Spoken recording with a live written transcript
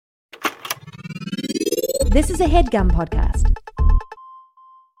This is a HeadGum podcast.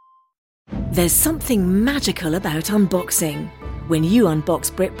 There's something magical about unboxing. When you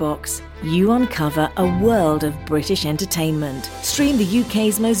unbox BritBox, you uncover a world of British entertainment. Stream the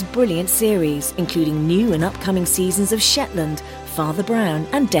UK's most brilliant series, including new and upcoming seasons of Shetland, Father Brown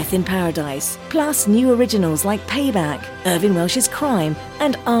and Death in Paradise. Plus new originals like Payback, Irving Welsh's Crime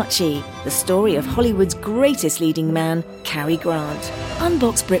and Archie, the story of Hollywood's greatest leading man, Cary Grant.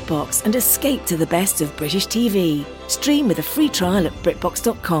 Unbox BritBox and escape to the best of British TV. Stream with a free trial at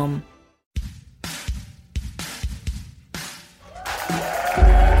BritBox.com.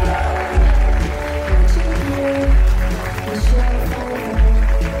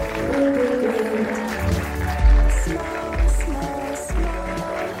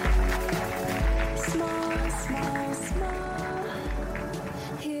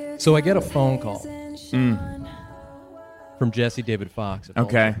 So I get a phone call from Jesse David Fox.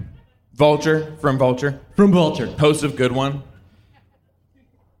 Okay. Vulture, from Vulture. From Vulture. Host of Good One.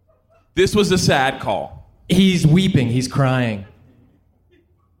 This was a sad call. He's weeping. He's crying.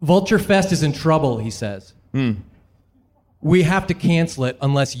 VultureFest is in trouble, he says. We have to cancel it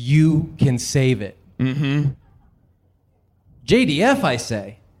unless you can save it. JDF, I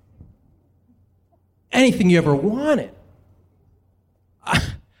say. Anything you ever wanted.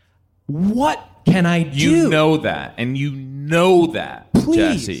 What can I do? You know that, and you know that,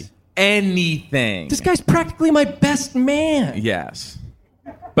 Please. Jesse. Anything. This guy's practically my best man. Yes.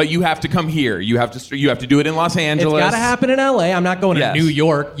 But you have to come here. You have to do it in Los Angeles. It's got to happen in LA. I'm not going to New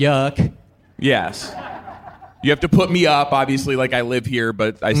York. Yuck. Yes. You have to put me up, obviously, like I live here,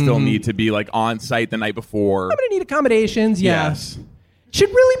 but I still need to be like on site the night before. I'm going to need accommodations, yeah. Yes. Should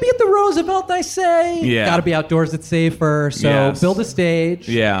really be at the Roosevelt, I say. Yeah. Got to be outdoors, it's safer. So build a stage.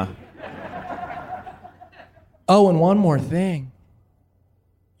 Yeah. Oh, and one more thing.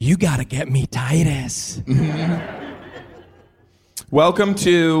 You got to get me Titus. Welcome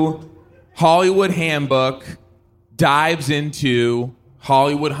to Hollywood Handbook dives into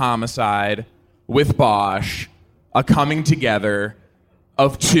Hollywood homicide with Bosch, a coming together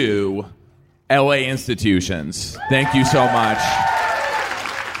of two LA institutions. Thank you so much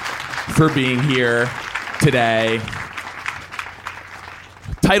for being here today.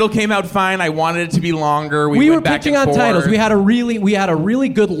 Title came out fine. I wanted it to be longer. We were went back pitching and on forth. titles. We had a really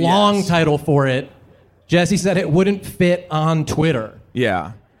good long title for it. Jesse said it wouldn't fit on Twitter.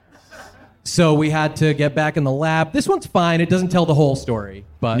 Yeah. So we had to get back in the lab. This one's fine. It doesn't tell the whole story,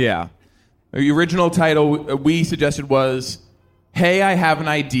 but yeah. The original title we suggested was, "Hey, I have an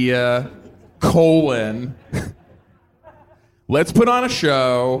idea, : let's put on a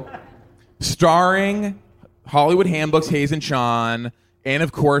show starring Hollywood Handbook's Hayes and Sean, and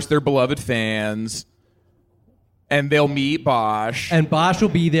of course their beloved fans, and they'll meet Bosch. And Bosch will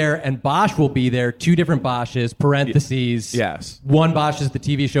be there, and Bosch will be there. Two different Bosches, parentheses. Yes. One Bosch is the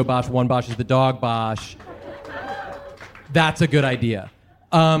TV show Bosch, one Bosch is the dog Bosch. That's a good idea.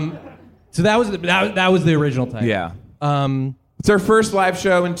 So that was the original title. Yeah. It's our first live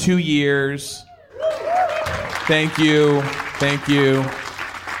show in 2 years. Thank you. Thank you.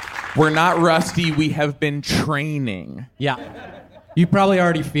 We're not rusty. We have been training. Yeah. You probably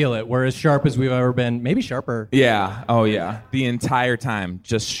already feel it. We're as sharp as we've ever been. Maybe sharper. Yeah. Oh, yeah. The entire time,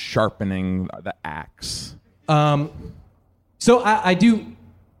 just sharpening the axe. So I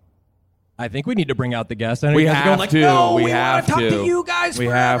think we need to bring out the guest. I know We you guys are going have like, to. no, We we want have to talk to. to you guys We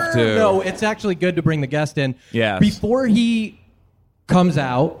forever. have to. No, it's actually good to bring the guest in. Yes. Before he comes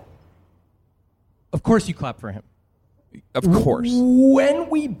out, of course you clap for him. Of course. When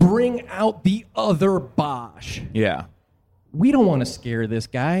we bring out the other Bosch, Yeah. we don't want to scare this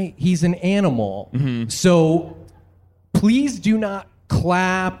guy. He's an animal. Mm-hmm. So please do not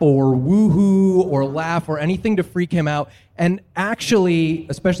clap or woohoo or laugh or anything to freak him out. And actually,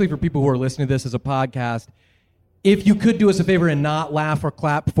 especially for people who are listening to this as a podcast, if you could do us a favor and not laugh or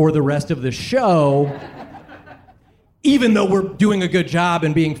clap for the rest of the show, even though we're doing a good job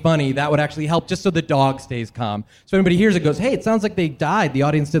and being funny, that would actually help just so the dog stays calm. So anybody hears it goes, hey, it sounds like they died. The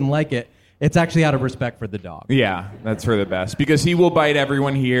audience didn't like it. It's actually out of respect for the dog. Yeah, that's for the best. Because he will bite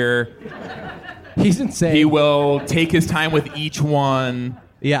everyone here. He's insane. He will take his time with each one.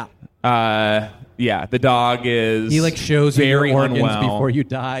 Yeah. Yeah, the dog is He shows you very your organs unwell. before you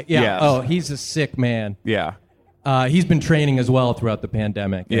die. Yeah. Yes. Oh, he's a sick man. Yeah. He's been training as well throughout the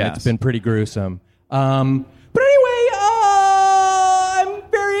pandemic. And Yes. It's been pretty gruesome. But anyway, I'm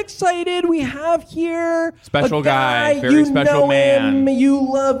very excited. We have here Special a guy. guy, very you special know man. Him, you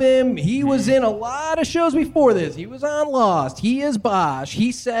love him. He was in a lot of shows before this. He was on Lost. He is Bosch.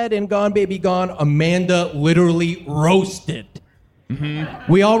 He said in Gone Baby Gone, Amanda literally roasted.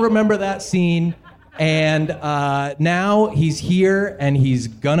 Mm-hmm. We all remember that scene. And now he's here, and he's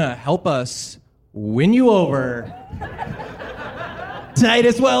gonna help us win you over.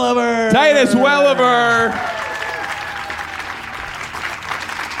 Titus Welliver. Titus Welliver.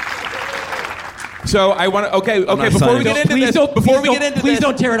 So I want to. Okay. Before we get into this, please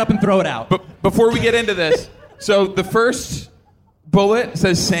don't tear it up and throw it out. But before we get into this, so the first bullet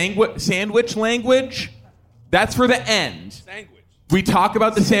says sandwich language. That's for the end. Sandwich. We talk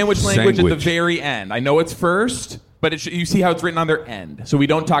about the sandwich language at the very end. I know it's first, but you see how it's written on their end. So we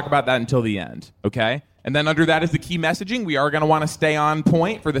don't talk about that until the end. Okay. And then under that is the key messaging. We are going to want to stay on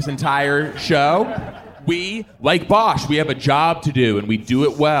point for this entire show. We, like Bosch, we have a job to do, and we do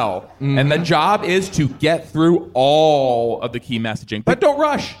it well. Mm-hmm. And the job is to get through all of the key messaging. But don't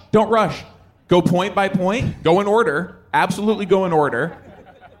rush. Don't rush. Go point by point. Go in order. Absolutely go in order.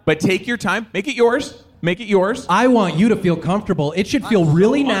 But take your time. Make it yours. Make it yours. I want you to feel comfortable. It should feel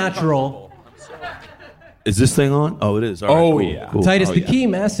really natural. Is this thing on? Oh, it is. All right, cool, yeah. Cool. Titus, the key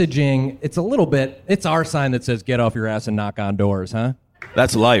messaging, it's our sign that says get off your ass and knock on doors, huh?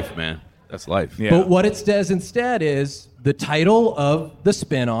 That's life, man. That's life. Yeah. But what it says instead is the title of the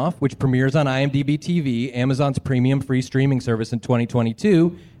spinoff, which premieres on IMDb TV, Amazon's premium free streaming service in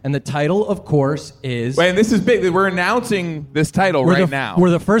 2022. And the title, of course, is... Wait, and this is big. We're announcing this title now.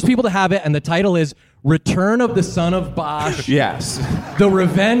 We're the first people to have it, and the title is Return of the Son of Bosch. Yes. The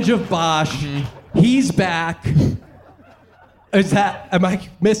Revenge of Bosch. Mm-hmm. He's back. Am I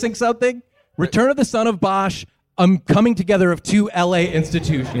missing something? Return of the Son of Bosch, coming together of two LA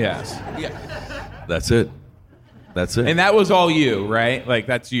institutions. Yes. Yeah. That's it. And that was all you, right? Like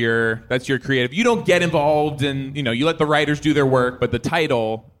that's your creative. You don't get involved in, you let the writers do their work, but the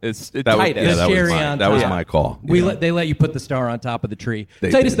title is Titus. That was my call. They let you put the star on top of the tree.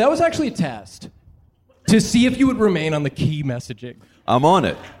 Titus, that was actually a test to see if you would remain on the key messaging. I'm on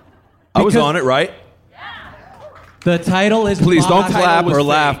it. I was on it, right? The title is... Please don't clap or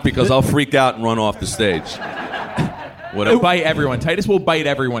laugh because I'll freak out and run off the stage. It'll bite everyone. Titus will bite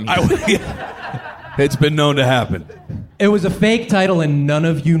everyone here. It's been known to happen. It was a fake title and none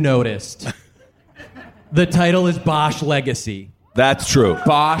of you noticed. The title is Bosch Legacy. That's true.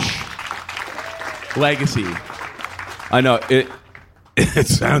 Bosch Legacy. I know. It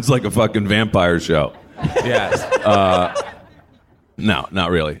sounds like a fucking vampire show. Yes. No, not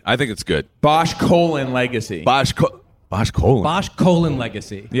really. I think it's good. Bosch : Legacy. Bosch : Bosch :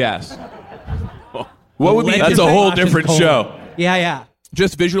 Legacy. Yes. What would be? That's a whole different show. Yeah.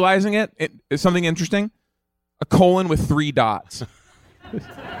 Just visualizing it is something interesting. A colon with 3 dots.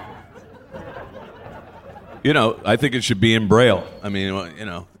 I think it should be in Braille. I mean,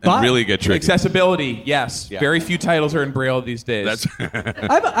 and really get tricky. Accessibility, yes. Yeah. Very few titles are in Braille these days. That's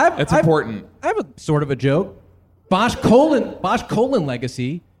important. I have a sort of a joke. Bosch :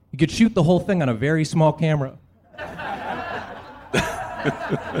 Legacy. You could shoot the whole thing on a very small camera.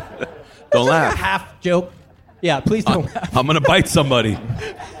 Don't laugh. A half joke. Yeah, please don't laugh. I'm going to bite somebody.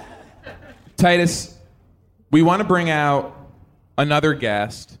 Titus, we want to bring out another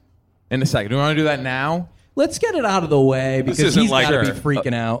guest in a second. Do we want to do that now? Let's get it out of the way because he's got to be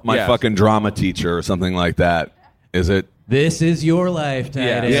freaking out. My fucking drama teacher or something like that. Is it? This is your life,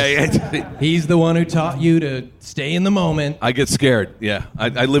 Titus. Yeah. He's the one who taught you to stay in the moment. I get scared. Yeah,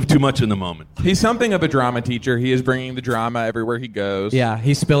 I live too much in the moment. He's something of a drama teacher. He is bringing the drama everywhere he goes. Yeah,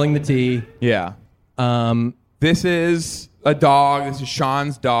 he's spilling the tea. Yeah. This is a dog. This is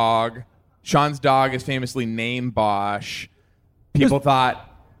Sean's dog. Sean's dog is famously named Bosch. People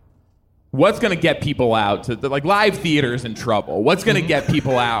thought, what's going to get people out? Like live theater's in trouble. What's going to get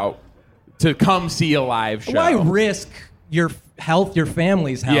people out to come see a live show? Why risk your health, your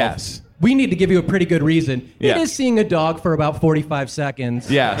family's health? Yes. We need to give you a pretty good reason. Yes. It is seeing a dog for about 45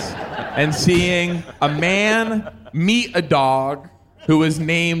 seconds. Yes. And seeing a man meet a dog who is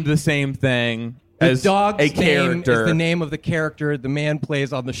named the same thing as a character. Name is the name of the character the man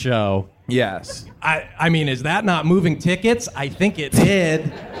plays on the show. Yes. I mean, is that not moving tickets? I think it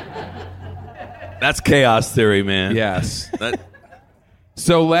did. That's chaos theory, man. Yes.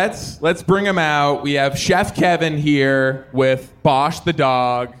 So let's bring him out. We have Chef Kevin here with Bosch the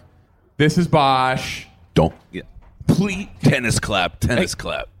dog. This is Bosch. Please. Tennis clap.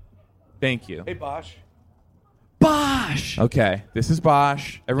 Thank you. Hey, Bosch. Bosch. Okay, this is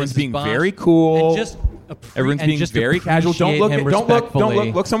Bosch. Everyone's being very cool. Everyone's being very casual. Don't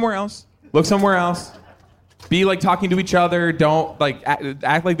look. Look somewhere else. Look somewhere else. Be like talking to each other. Don't like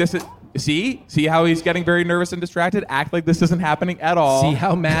act like this is. See how he's getting very nervous and distracted? Act like this isn't happening at all. See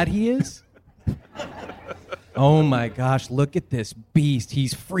how mad he is? Oh my gosh, look at this beast.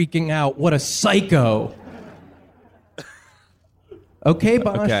 He's freaking out. What a psycho. Okay,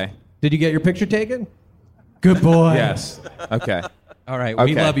 Bosch. Okay. Did you get your picture taken? Good boy. Yes. Okay. All right.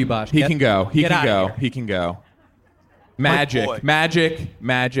 We love you, Bosch. He can go. He get can out go. of here. He can go. boy.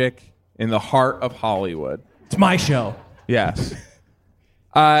 Magic in the heart of Hollywood. It's my show. Yes.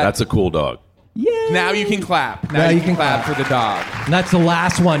 That's a cool dog. Yeah. Now you can clap. Now you can clap for the dog. And that's the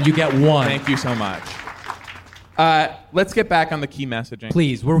last one. You get one. Thank you so much. Let's get back on the key messaging.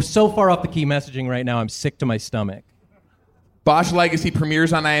 Please. We're so far off the key messaging right now. I'm sick to my stomach. Bosch Legacy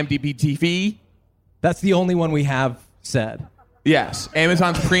premieres on IMDb TV. That's the only one we have said. Yes.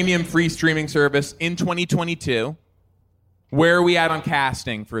 Amazon's premium free streaming service in 2022. Where are we at on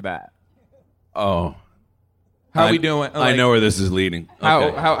casting for that? Oh. How are we doing? I know where this is leading.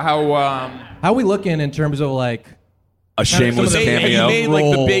 Okay. How are we looking in terms of like A shameless You cameo. made like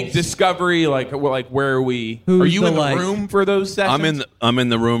the Roles. big discovery. Like where are we? Who's are you the, in the like- room for those sessions? I'm in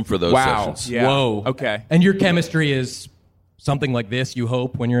the room for those sessions. Yeah. Whoa. Okay. And your chemistry is something like this, you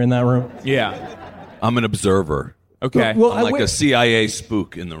hope, when you're in that room? Yeah. I'm an observer. Okay. Well, I'm like wait, a CIA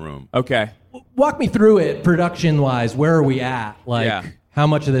spook in the room. Okay. walk me through it production-wise. Where are we at? Like, Yeah. how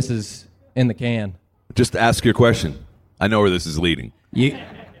much of this is in the can? Just ask your question. I know where this is leading.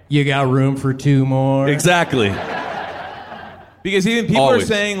 You got room for two more? Exactly. Because even people Always. are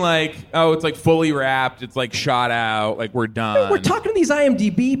saying like, oh, it's like fully wrapped, it's like shot out, like we're done. We're talking to these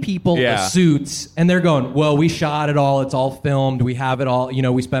IMDb people in Yeah. suits, and they're going, well, we shot it all. It's all filmed. We have it all. You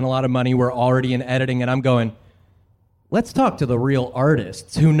know, we spent a lot of money. We're already in editing. And I'm going, let's talk to the real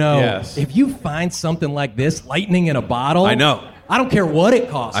artists who know Yes. if you find something like this, lightning in a bottle. I know. I don't care what it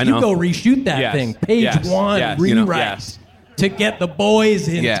costs. I know. You go reshoot that Yes. thing. Page Yes. one, Yes. rewrite You know, yes. to get the boys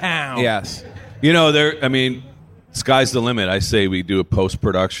in Yeah. town. Yes. You know, sky's the limit. I say we do a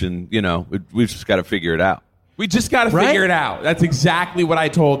post-production, we've just got to figure it out. We just got to Right? figure it out. That's exactly what I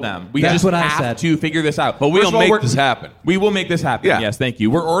told them. We That's just what I have said. to figure this out. But we'll First of all, make this happen. We will make this happen. Yeah. Yes, thank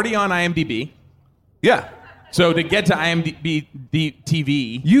you. We're already on IMDb. Yeah. So to get to IMDb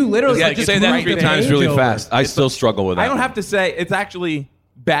TV, You literally Yeah, like, just just say that moved 3 the times page really over. fast. I still struggle with that. I don't have to say. It's actually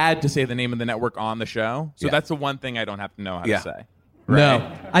bad to say the name of the network on the show. So Yeah. that's the one thing I don't have to know how Yeah. to say. No,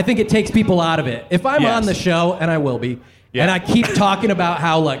 I think it takes people out of it. If I'm Yes. on the show, and I will be, Yeah. and I keep talking about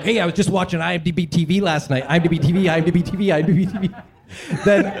how, like, hey, I was just watching IMDb TV last night, IMDb TV,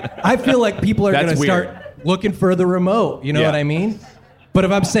 then I feel like people are That's going to weird. start looking for the remote. You know Yeah. what I mean? But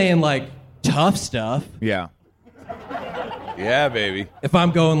if I'm saying, like, tough stuff, Yeah. Yeah, baby. if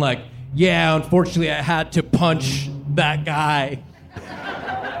I'm going, like, yeah, unfortunately, I had to punch that guy.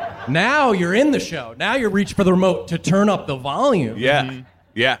 Now you're in the show. Now you're reaching for the remote to turn up the volume. Yeah.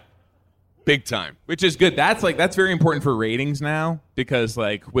 Yeah. Big time. Which is good. That's very important for ratings now because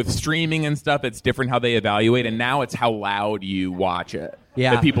like with streaming and stuff, it's different how they evaluate, and now it's how loud you watch it.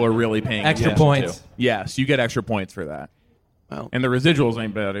 Yeah. That people are really paying Extra attention points. to. Yes, you get extra points for that. Well, And the residuals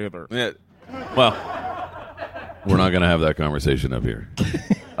ain't bad either. yeah. Well, we're not going to have that conversation up here.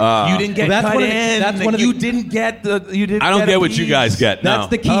 You didn't get that's cut one of the- in. that's one of the- you didn't get the. You didn't. I don't get what you piece. guys get. That's No.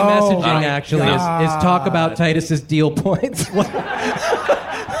 the key Oh, messaging, my actually, is talk about Titus's deal points.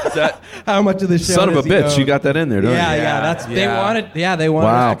 How much of the show Son of a does he bitch, own? you got that in there, don't Yeah, you? yeah, that's they Yeah. wanted. Yeah, they wanted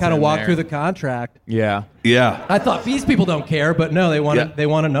Wow. us to kind of It's in walk there. through the contract. Yeah. Yeah. I thought these people don't care, but no, they want Yeah. they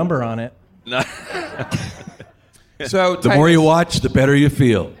want a number on it. So The more you watch, the better you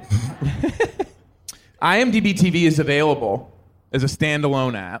feel. IMDb TV is available as a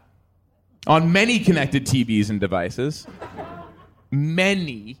standalone app on many connected TVs and devices.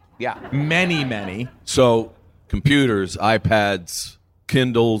 Many. So, computers, iPads,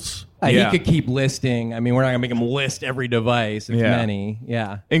 Kindles. Yeah. He could keep listing. I mean, we're not gonna make him list every device. It's Yeah. many.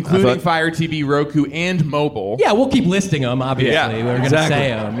 Yeah. Including I thought- Fire TV, Roku, and mobile. Yeah, we'll keep listing them. Obviously, Yeah, we're gonna exactly. say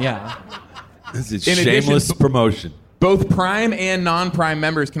them. Yeah. This is In addition- shameless promotion. Both Prime and non-Prime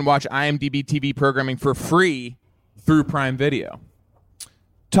members can watch IMDb TV programming for free through Prime Video.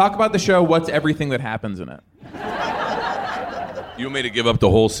 Talk about the show. What's everything that happens in it? You want me to give up the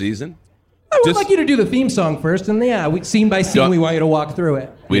whole season? I would Just- like you to do the theme song first, and scene by scene, Don't- we want you to walk through it.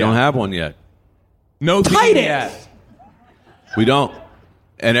 We Yeah. don't have one yet. No theme Titus! yet. We don't.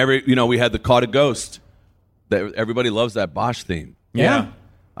 And we had the Caught a Ghost. That everybody loves that Bosch theme. Yeah.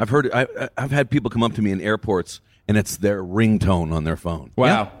 I've heard. I've had people come up to me in airports, and it's their ringtone on their phone. Wow.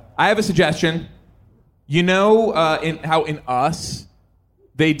 Yeah. I have a suggestion. You know in Us,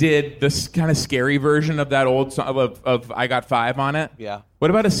 they did this kind of scary version of that old song of I Got Five on it? Yeah. What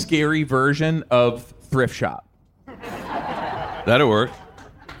about a scary version of Thrift Shop? That'll work.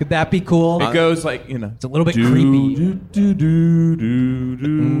 Could that be cool? It goes like, It's a little bit creepy.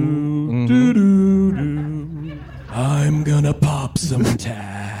 I'm gonna pop some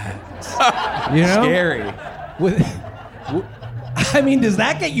tags. You know? Scary. I mean, does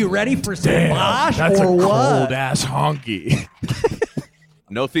that get you ready for some Bosch that's or a what? cold ass honky.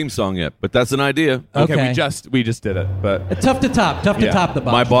 No theme song yet, but that's an idea. Okay, we just did it, but Tough to top the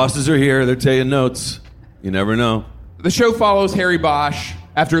Bosch. My bosses are here. They're taking notes. You never know. the show follows Harry Bosch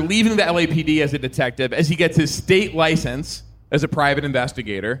after leaving the LAPD as a detective as he gets his state license as a private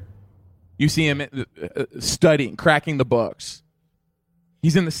investigator. You see him studying, cracking the books.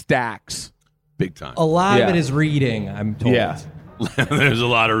 He's in the stacks. Big time. A lot Yeah. of it is reading, I'm told. Yeah. There's a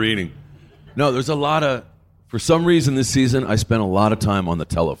lot of reading. No, there's a lot of... For some reason this season, I spent a lot of time on the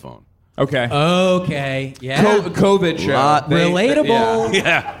telephone. Okay. Okay. Yeah. COVID show. Relatable.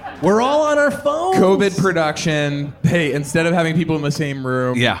 Yeah. We're all on our phones. COVID production. Hey, instead of having people in the same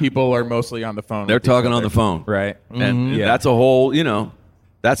room, Yeah. people are mostly on the phone. They're with each talking other. on the phone. Right. And Yeah. that's a whole,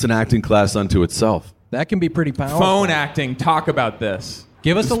 that's an acting class unto itself. That can be pretty powerful. Phone acting. Talk about this.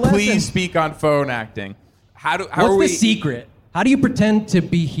 Give us a lesson. Please speak on phone acting. How What's are we? the secret? How do you pretend to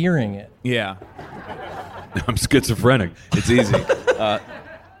be hearing it? Yeah. I'm schizophrenic. It's easy.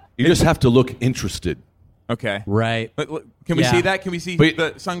 You just have to look interested. Okay. Right. But can we Yeah. see that? Can we see Wait.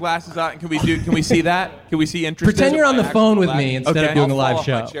 the sunglasses on? Can we see that? Can we see interested? Pretend you're on the phone with me instead Okay. of doing a I'll live fall off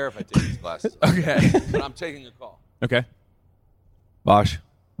show. my chair if I take these glasses. Okay. But I'm taking a call. Okay. Bosch.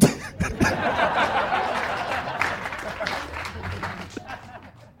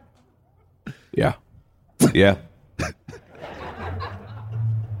 Yeah. Yeah.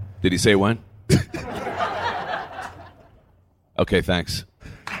 Did he say when? Okay, thanks.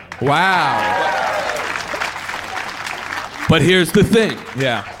 Wow. But here's the thing.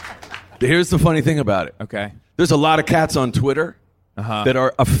 Yeah. Here's the funny thing about it. Okay. There's a lot of cats on Twitter Uh-huh. that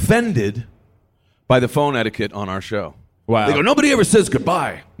are offended by the phone etiquette on our show. Wow. They go, nobody ever says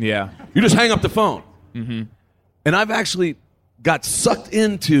goodbye. Yeah. You just hang up the phone. Mm-hmm. And I've actually got sucked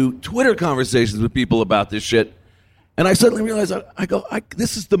into Twitter conversations with people about this shit. And I suddenly realized,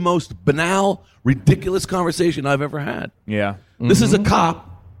 this is the most banal, ridiculous conversation I've ever had. Yeah. This is a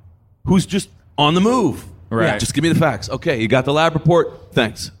cop who's just on the move. Right. Yeah, just give me the facts. Okay, you got the lab report?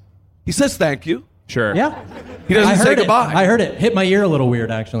 Thanks. He says thank you. Sure. Yeah. He doesn't I say heard it. goodbye. I heard it. Hit my ear a little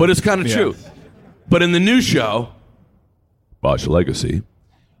weird, actually. But it's kind of Yeah. true. But in the new show, Bosch Legacy,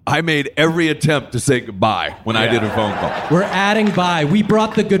 I made every attempt to say goodbye when I Yeah. did a phone call. We're adding by. We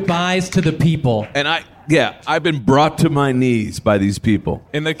brought the goodbyes to the people. And I've been brought to my knees by these people.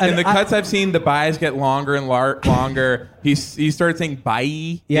 In the And cuts I've seen, the buys get longer and longer. He started saying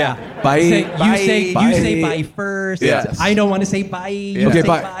bye. Yeah. Bye. You Bye. say Bye. bye first. Yes. I don't want to say bye. You Okay, say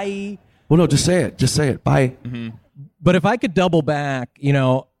bye. bye. Well, no, just say it. Just say it. Bye. But if I could double back,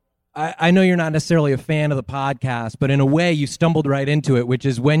 I know you're not necessarily a fan of the podcast, but in a way you stumbled right into it, which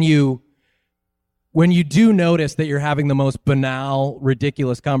is when you do notice that you're having the most banal,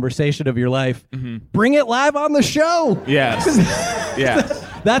 ridiculous conversation of your life, bring it live on the show. Yes. Yes.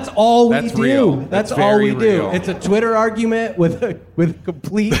 That's all we That's do. real. That's That's all we very do. real. It's a Twitter argument with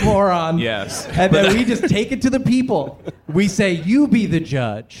complete moron. Yes. And then we just take it to the people. We say, you be the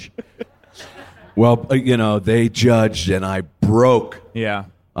judge. Well, they judged and I broke. Yeah.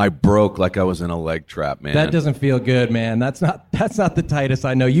 I broke like I was in a leg trap, man. That doesn't feel good, man. That's not the Titus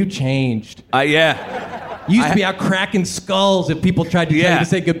I know. You changed. Yeah. You used to be out cracking skulls if people tried to tell Yeah. you to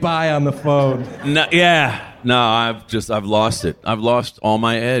say goodbye on the phone. No, yeah. No, I've lost it. I've lost all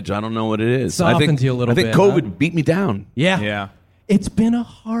my edge. I don't know what it is. Softens you a little I think bit, COVID huh? beat me down. Yeah. Yeah. It's been a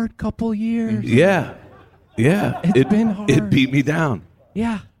hard couple years. Yeah. Yeah. It's been hard. It beat me down.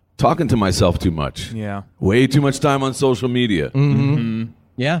 Yeah. Talking to myself too much. Yeah. Way too much time on social media.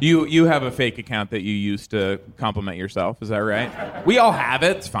 Yeah. You have a fake account that you use to compliment yourself. Is that right? We all have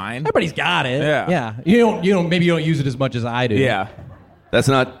it. It's fine. Everybody's got it. Yeah. Yeah. Maybe you don't use it as much as I do. Yeah. That's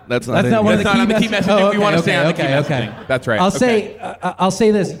not That's it. not one of That's the not key on the key messaging. We want to stay on the key okay. messaging. That's right. I'll Okay.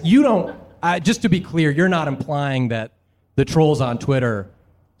 say this. You don't. Just to be clear, you're not implying that the trolls on Twitter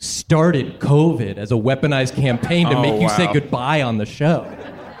started COVID as a weaponized campaign to Oh, make you say wow. goodbye on the show.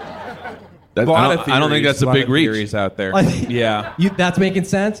 That- A lot I of don't think theories, that's a lot big of reach. theories out there. Like- Yeah. That's making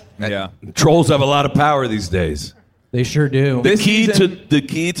sense. Yeah. Trolls have a lot of power these days. They sure do. The This key season- the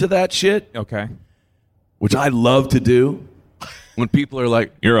key to that shit, Okay. which I love to do, when people are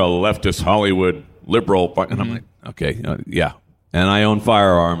like, "You're a leftist Hollywood liberal," and I'm like, "Okay, yeah," and I own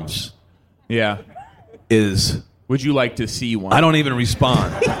firearms. Yeah. Is Would you like to see one? I don't even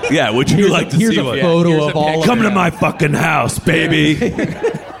respond. Yeah, would you like to Here's see a one? photo Here's a of all picture. of Come it. to my fucking house, baby.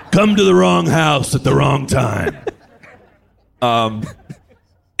 Come to the wrong house at the wrong time.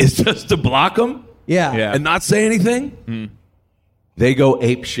 It's just to block them Yeah. Yeah. and not say anything. They go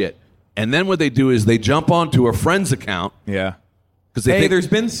ape shit, and then what they do is they jump onto a friend's account Yeah. because they Hey, think there's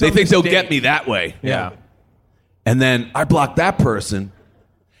been some they think they'll mistake. get me that way. Yeah. And then I block that person.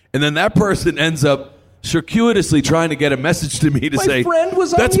 And then that person ends up circuitously trying to get a message to me to My say, friend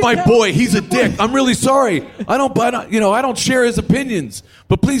was on that's the my account. boy. He's a dick. I'm really sorry. I don't share his opinions.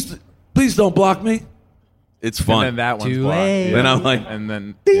 But please don't block me. It's fun. And then that one's Too blocked. late. Then I'm like, And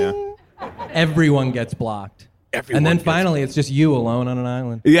then, Ding. Everyone gets blocked. Everyone and then gets finally, it's just you alone on an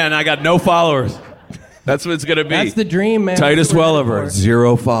island. yeah, and I got no followers. That's what it's going to be. That's the dream, man. Titus That's what we're Welliver, headed for.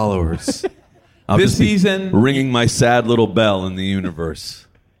 0 followers. I'll This just be season- ringing my sad little bell in the universe.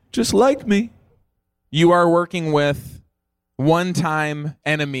 Just like me. you are working with one-time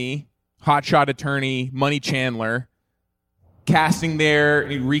enemy, hotshot attorney, Money Chandler,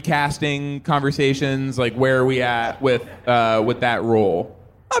 recasting conversations. Like, where are we at with that role?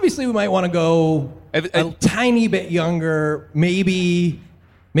 Obviously, we might want to go a tiny bit younger. Maybe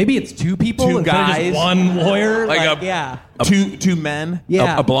it's two people Two instead of guys? just one lawyer. Like yeah. Two men.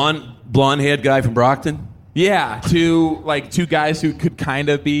 Yeah. A blonde-haired guy from Brockton? Yeah, two guys who could kind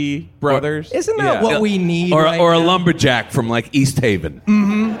of be brothers. Isn't that what we need? Or right a now? lumberjack from, like, East Haven.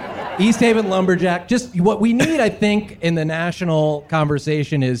 East Haven lumberjack. Just what we need, I think, in the national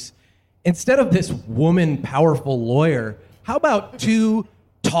conversation is instead of this woman powerful lawyer, how about two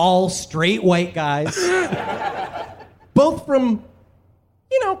tall, straight white guys, both from,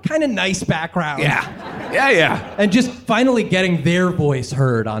 kind of nice backgrounds. Yeah. And just finally getting their voice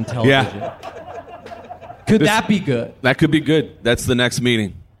heard on television. Yeah. Could that be good? That could be good. That's the next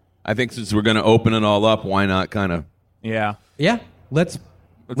meeting. I think since we're going to open it all up, why not kind of... Yeah. Yeah. Let's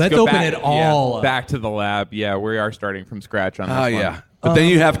go open back, it all up. back to the lab. Yeah, we are starting from scratch on this Oh, one. yeah. But then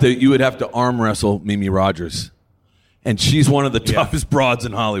you would have to arm wrestle Mimi Rogers. And she's one of the toughest broads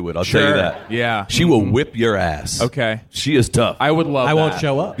in Hollywood, I'll tell you that. Yeah. She will whip your ass. Okay. She is tough. I would love I won't that.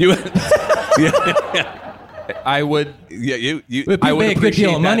 show up. You, I would. you But I people would pay a good deal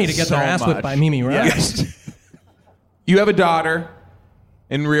appreciate of money that to get so their ass whipped much. by Mimi Rogers. Yes. You have a daughter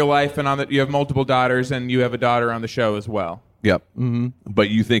in real life, and you have multiple daughters, and you have a daughter on the show as well. Yep. Mm-hmm. But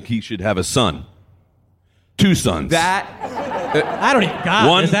you think he should have a son. 2 sons. That I don't even. God,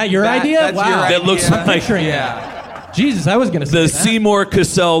 One- is that your idea? that's Wow. your idea. That looks like Picturing Yeah. that. Jesus, I was going to say the that. Seymour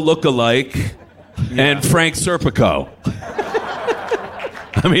Cassell lookalike and Frank Serpico.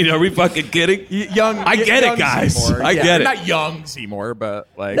 I mean, are we fucking kidding? I get it, guys. Seymour. I get it. Not young Seymour, but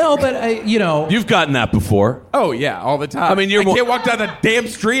like. No, but You've gotten that before. Oh yeah, all the time. I mean, you're can't walk down the damn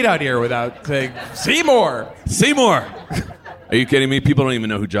street out here without saying Seymour. Seymour. Are you kidding me? People don't even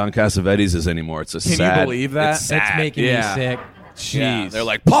know who John Cassavetes is anymore. It's a Can sad. you believe that? It's sad. It's making Yeah. me sick. Jeez. Yeah, they're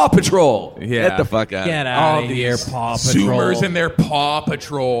like Paw Patrol. Yeah. Get the fuck out. Get All out of here, these Paw Patrol. Zoomers and their Paw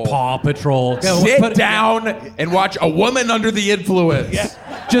Patrol. Paw Patrol. Sit down and watch A Woman Under the Influence.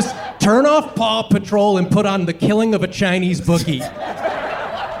 Just turn off Paw Patrol and put on The Killing of a Chinese Bookie.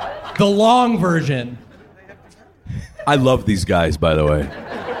 The long version. I love these guys, by the way.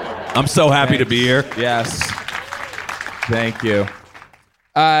 I'm so happy to be here. Yes. Thank you.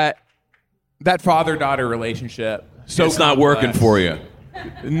 That father-daughter relationship. So It's not working complex. for you.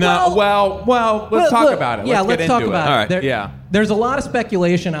 No. Well. Let's talk about it. Yeah, Let's let's get talk into about it. it. All right. There- There's a lot of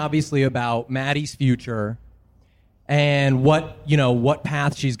speculation, obviously, about Maddie's future and what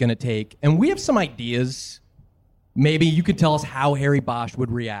path she's going to take. And we have some ideas. Maybe you could tell us how Harry Bosch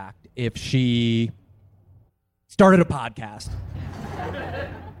would react if she started a podcast.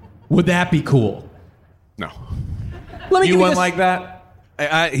 Would that be cool? No. Let me You give wouldn't this- like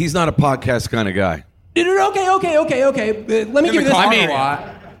that? He's not a podcast kind of guy. Okay. Let me give you this. I I mean, mean, a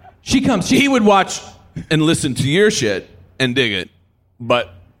lot. she comes. He would watch and listen to your shit and dig it,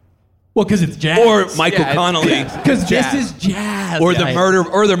 but because it's jazz. or Michael Yeah, Connolly, because this jazz. is jazz. or the guys.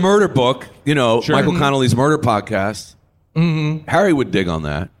 murder book. Sure. Michael Connolly's murder podcast. Mm-hmm. Harry would dig on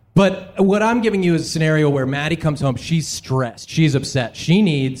that. But what I'm giving you is a scenario where Maddie comes home. She's stressed. She's upset. She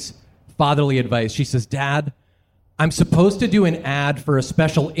needs fatherly advice. She says, Dad, I'm supposed to do an ad for a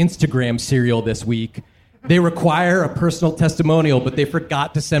special Instagram cereal this week. They require a personal testimonial, but they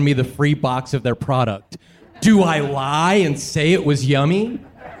forgot to send me the free box of their product. Do I lie and say it was yummy?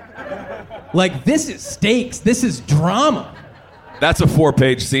 Like, this is stakes. This is drama. That's a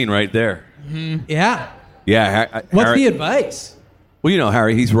 4-page scene right there. Yeah. Yeah. What's Harry, the advice? Well,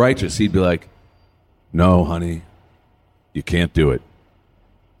 Harry, he's righteous. He'd be like, no, honey, you can't do it.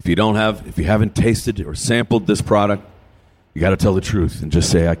 If you haven't tasted or sampled this product, you got to tell the truth and just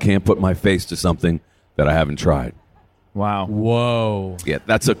say, I can't put my face to something that I haven't tried. Wow. Whoa. Yeah,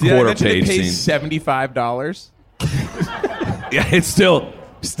 that's a Did I mention quarter-page it pays scene. $75? Yeah, it's still...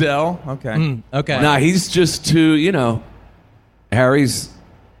 Still? Okay. Okay. Nah, he's just too, Harry's...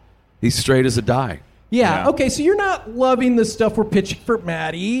 He's straight as a die. Yeah. Yeah. Okay, so you're not loving the stuff we're pitching for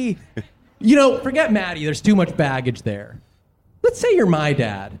Maddie. You know, forget Maddie. There's too much baggage there. Let's say you're my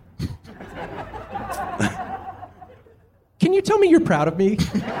dad. Can you tell me you're proud of me?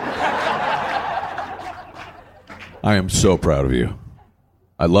 I am so proud of you.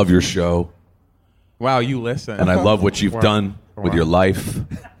 I love your show, Wow, you listen. and I love what you've done with your life.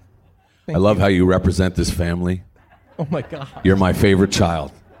 I love how you represent this family. Oh my God. You're my favorite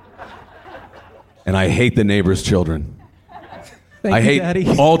child. And I hate the neighbor's children. Thank I you, hate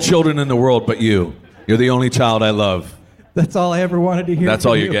Daddy. all children in the world but you. You're the only child I love. That's all I ever wanted to hear. That's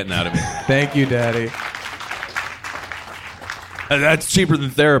from all you. you're getting out of me. Thank you, Daddy. That's cheaper than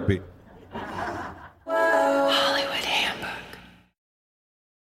therapy.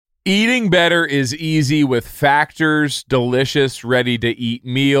 Eating better is easy with Factor's delicious, ready-to-eat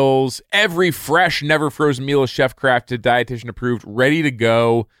meals. Every fresh, never frozen meal is chef-crafted, dietitian-approved, ready to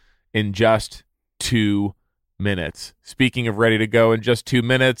go in just 2 minutes. Speaking of ready to go in just 2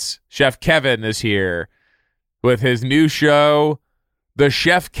 minutes, Chef Kevin is here with his new show, The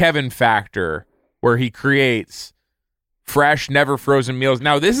Chef Kevin Factor, where he creates fresh, never frozen meals.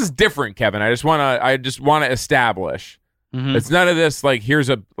 Now, this is different, Kevin. I just want to establish. Mm-hmm. It's none of this like here's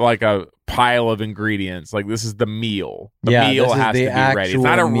a pile of ingredients. Like this is the meal. The meal has to be ready. It's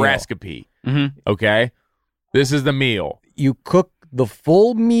not a recipe. Mm-hmm. Okay, this is the meal. You cook the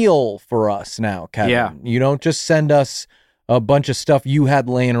full meal for us now, Kevin. Yeah. You don't just send us a bunch of stuff you had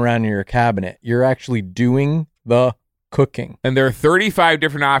laying around in your cabinet. You're actually doing the cooking. And there are 35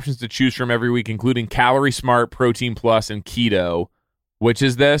 different options to choose from every week, including Calorie Smart, Protein Plus, and Keto. Which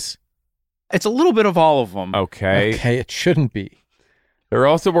is this? It's a little bit of all of them. Okay. Okay, it shouldn't be. There are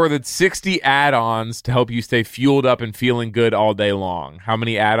also more than 60 add-ons to help you stay fueled up and feeling good all day long. How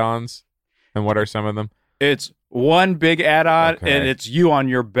many add-ons? And what are some of them? It's one big add-on, Okay. and it's you on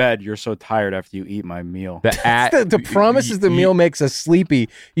your bed. You're so tired after you eat my meal. The promise is the meal makes us sleepy.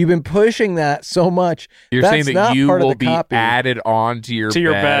 You've been pushing that so much. You're That's saying that not you part of will the be copy. added on to your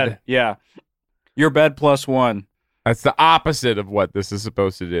bed. Yeah. Your bed plus one. That's the opposite of what this is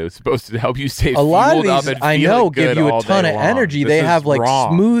supposed to do. It's supposed to help you stay A lot of fueled up these, and I feeling know, good give you all a ton day of long. energy. This They is have like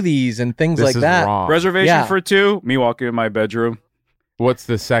wrong. smoothies and things This like is that. wrong. Reservation Yeah. for two. Me walking in my bedroom. What's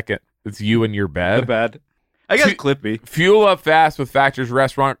the second? It's you in your bed. The bed. I guess Fu- Clippy. Fuel up fast with Factor's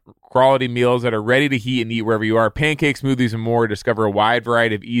restaurant quality meals that are ready to heat and eat wherever you are. Pancakes, smoothies, and more. Discover a wide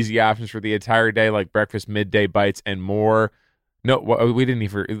variety of easy options for the entire day, like breakfast, midday bites, and more. No, we didn't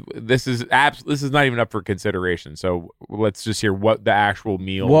even. This is not even up for consideration. So let's just hear what the actual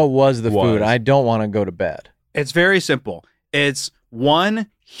meal. What was the food? I don't want to go to bed. It's very simple. It's one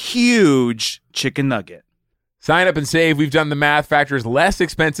huge chicken nugget. Sign up and save. We've done the math. Factor is less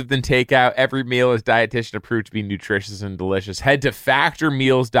expensive than takeout. Every meal is dietitian approved to be nutritious and delicious. Head to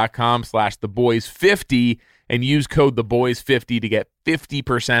factormeals.com/theboys50 and use code theboys50 to get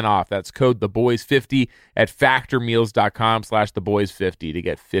 50% off. That's code theboys50 at factormeals.com/theboys50 to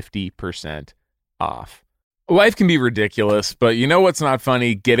get 50% off. Life can be ridiculous, but you know what's not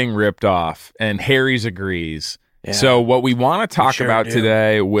funny? Getting ripped off. And Harry's agrees. Yeah. So what we want to talk sure about do.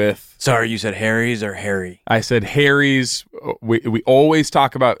 today with... Sorry, you said Harry's or Harry? I said Harry's. We always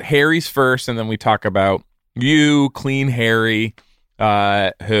talk about Harry's first, and then we talk about you, Clean Harry,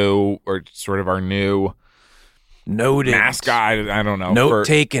 who are sort of our new Noted. mascot. I don't know. Note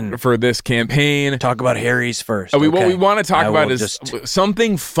taken. For this campaign. Talk about Harry's first. What okay. we want to talk I about will is just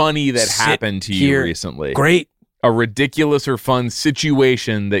something funny that sit happened to you here. recently. Great. A ridiculous or fun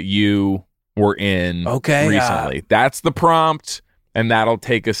situation that you were in recently. That's the prompt. And that'll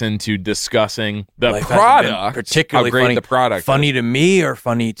take us into discussing the Life hasn't been product, particularly how great funny. the product Funny is. to me or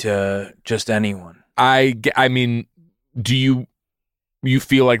funny to just anyone? I mean, do you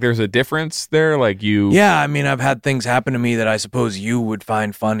feel like there's a difference there? Like you... Yeah, I mean, I've had things happen to me that I suppose you would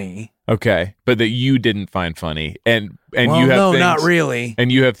find funny. Okay, but that you didn't find funny. And well, you have no, things, not really.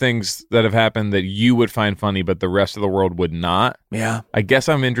 And you have things that have happened that you would find funny, but the rest of the world would not. Yeah. I guess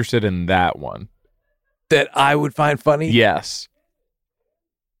I'm interested in that one. That I would find funny? Yes.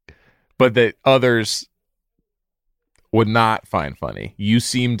 But that others would not find funny. You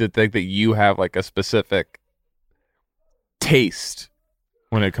seem to think that you have like a specific taste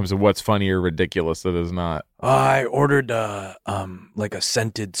when it comes to what's funny or ridiculous that is not. I ordered like a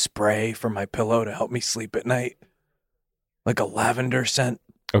scented spray for my pillow to help me sleep at night. Like a lavender scent.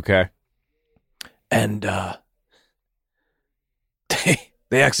 Okay. And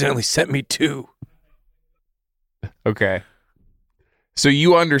they accidentally sent me two. Okay. So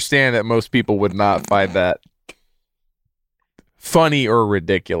you understand that most people would not find that funny or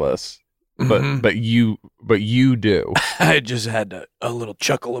ridiculous, but you do. I just had a little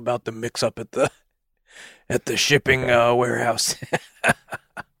chuckle about the mix up at the shipping warehouse.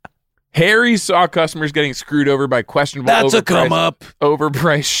 Harry's saw customers getting screwed over by questionable That's a come up.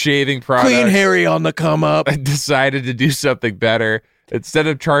 overpriced shaving products. Clean Harry on the come up. And decided to do something better. Instead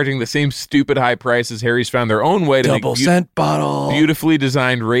of charging the same stupid high prices, Harry's found their own way to Double make cent bottle. beautifully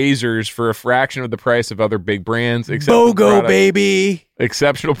designed razors for a fraction of the price of other big brands. BOGO, baby.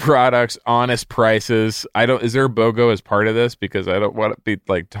 Exceptional products, honest prices. Is there a BOGO as part of this? Because I don't want to be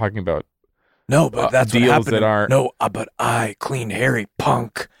like talking about No, but that's deals what happened. that aren't. No, but I, Clean Harry,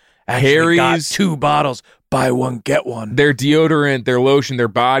 punk, actually got Harry's 2 bottles. Buy one, get one. Their deodorant, their lotion, their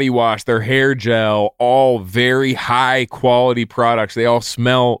body wash, their hair gel, all very high quality products. They all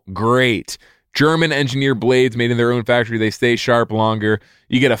smell great. German engineered blades made in their own factory. They stay sharp longer.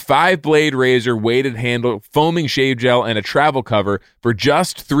 You get a 5-blade razor, weighted handle, foaming shave gel, and a travel cover for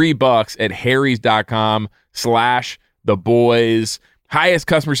just $3 at harrys.com/theboys. Highest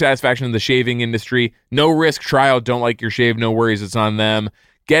customer satisfaction in the shaving industry. No risk trial. Don't like your shave. No worries. It's on them.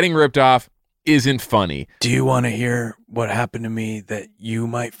 Getting ripped off isn't funny. Do you want to hear what happened to me that you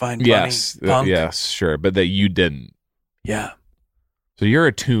might find funny? Yes. Punk? Yes, sure. But that you didn't. Yeah. So you're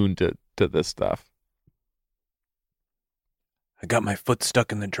attuned to this stuff. I got my foot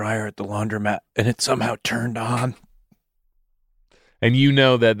stuck in the dryer at the laundromat, and it somehow turned on. And you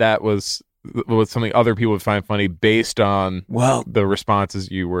know that was something other people would find funny based on the responses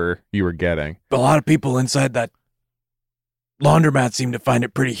you were getting. A lot of people inside that laundromat seemed to find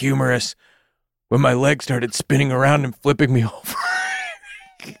it pretty humorous when my leg started spinning around and flipping me over.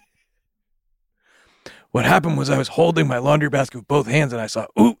 What happened was I was holding my laundry basket with both hands, and I saw,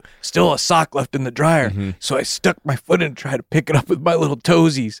 still a sock left in the dryer. Mm-hmm. So I stuck my foot in and tried to pick it up with my little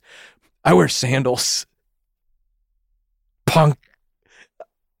toesies. I wear sandals. Punk.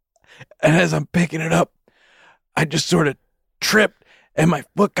 And as I'm picking it up, I just sort of tripped, and my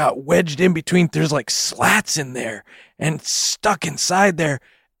foot got wedged in between. There's like slats in there and stuck inside there.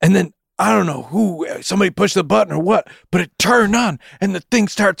 And then I don't know somebody pushed the button or what, but it turned on and the thing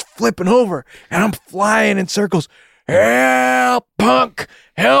starts flipping over and I'm flying in circles. Help, punk!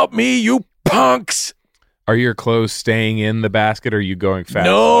 Help me, you punks! Are your clothes staying in the basket or are you going fast?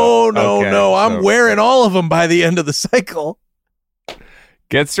 No. I'm wearing all of them by the end of the cycle.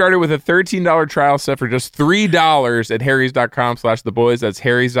 Get started with a $13 trial set for just $3 at harrys.com/theboys. That's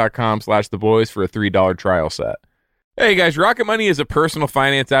harrys.com/theboys for a $3 trial set. Hey guys, Rocket Money is a personal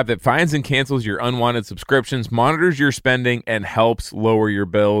finance app that finds and cancels your unwanted subscriptions, monitors your spending, and helps lower your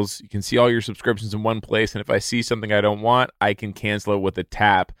bills. You can see all your subscriptions in one place, and if I see something I don't want, I can cancel it with a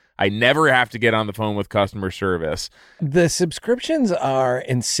tap. I never have to get on the phone with customer service. The subscriptions are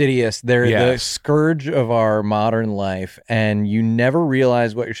insidious. They're the scourge of our modern life, and you never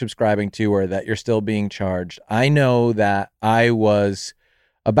realize what you're subscribing to or that you're still being charged. I know that I was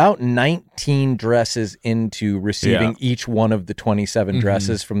about 19 dresses into receiving each one of the 27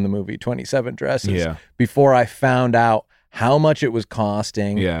 dresses from the movie 27 Dresses before I found out how much it was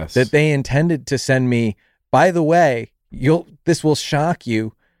costing, that they intended to send me, by the way, this will shock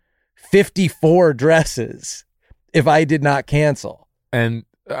you, 54 dresses if I did not cancel. And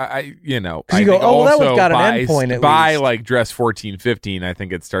I you go, well, that one's got an endpoint at by least. like dress 14, 15, I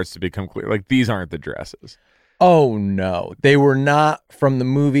think it starts to become clear. Like, these aren't the dresses. Oh, no. They were not from the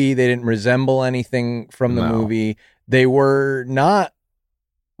movie. They didn't resemble anything from the movie. They were not.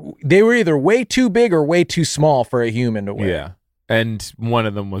 They were either way too big or way too small for a human to wear. Yeah. And one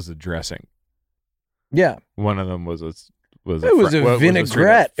of them was a dressing. Yeah. One of them was a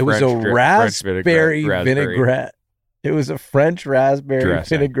vinaigrette. It was a raspberry vinaigrette. It was a French raspberry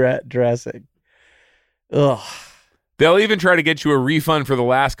vinaigrette dressing. Ugh. They'll even try to get you a refund for the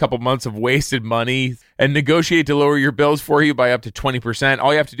last couple months of wasted money and negotiate to lower your bills for you by up to 20%.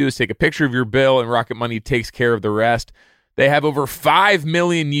 All you have to do is take a picture of your bill, and Rocket Money takes care of the rest. They have over 5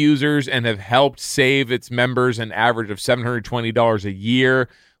 million users and have helped save its members an average of $720 a year,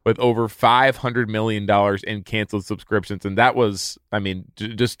 with over $500 million in canceled subscriptions. And that was,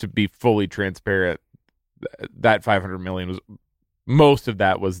 just to be fully transparent, that $500 million was, most of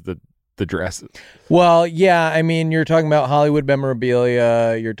that was the dresses. Well, yeah, you're talking about Hollywood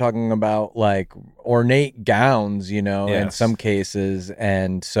memorabilia, you're talking about like ornate gowns, in some cases.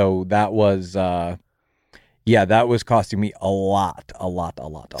 And so that was, that was costing me a lot.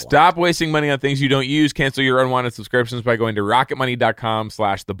 Stop wasting money on things you don't use. Cancel your unwanted subscriptions by going to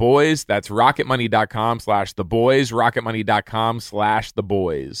rocketmoney.com/theboys. That's rocketmoney.com/theboys,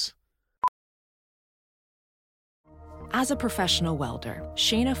 rocketmoney.com/theboys. As a professional welder,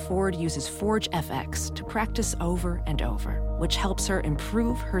 Shayna Ford uses Forge FX to practice over and over, which helps her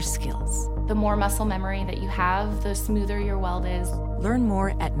improve her skills. The more muscle memory that you have, the smoother your weld is. Learn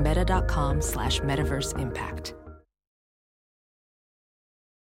more at meta.com/metaverse impact.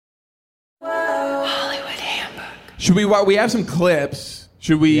 Should we have some clips?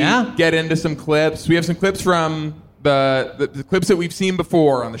 Should we get into some clips? We have some clips from the clips that we've seen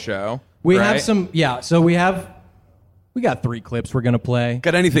before on the show. We have some, so we got 3 clips we're going to play.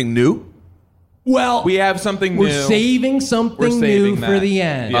 Got anything new? Well, we have something new. We're saving something new for the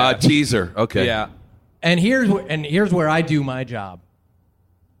end. Teaser. Okay. Yeah. And here's where I do my job.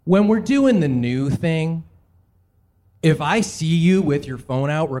 When we're doing the new thing, if I see you with your phone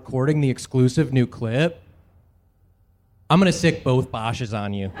out recording the exclusive new clip, I'm going to sick both Bosches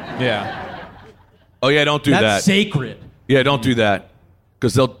on you. Yeah. Oh, yeah, don't do that. That's sacred. Yeah, don't do that.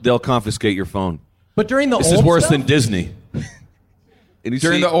 Because they'll confiscate your phone. But during the This old is worse stuff, than Disney. And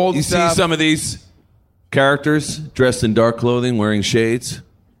During the old you stuff- see some of these characters dressed in dark clothing, wearing shades.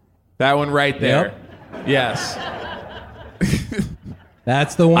 That one right there. Yes.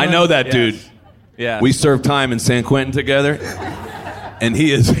 That's the one. I know that dude. Yeah. We served time in San Quentin together, and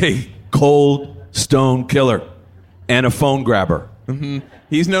he is a cold stone killer and a phone grabber. Mm-hmm.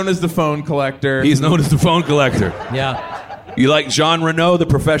 He's known as the phone collector. He's known as the phone collector. Yeah. You like Jean Reno, the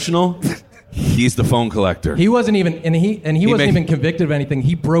professional? He's the phone collector. He wasn't even, and he wasn't even convicted of anything.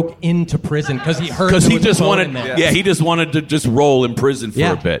 He broke into prison because he heard. Because he just wanted, he just wanted to just roll in prison for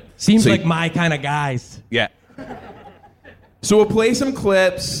a bit. Seems like my kind of guys. Yeah. So we'll play some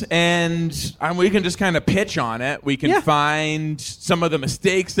clips, and we can just kind of pitch on it. We can find some of the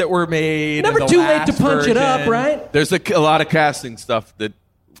mistakes that were made. Never in the too late to last punch it up, version. right? There's a lot of casting stuff that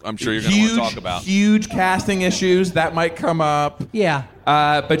I'm sure you're going to want to talk about. Huge casting issues that might come up. Yeah.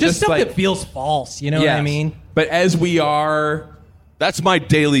 But just stuff like, that feels false. You know what I mean? But as we are, that's my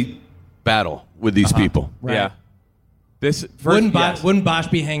daily battle with these people. Right. Yeah. This wouldn't Bosch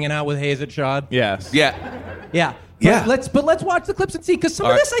be hanging out with Hayes at Shad? Yes. Yeah. Yeah. Yeah. Let's watch the clips and see, because some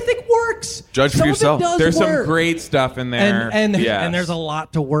of this I think works. Judge for some yourself. Of it does There's work. some great stuff in there. And yes. there's a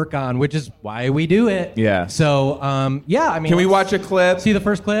lot to work on, which is why we do it. Yeah. So I mean, can we watch a clip? See the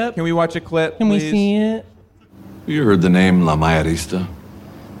first clip? Can we watch a clip? Can please? we see it? You heard the name La Mayorista?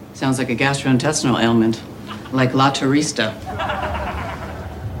 Sounds like a gastrointestinal ailment, like La Turista.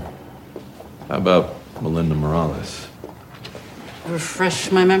 How about Melinda Morales?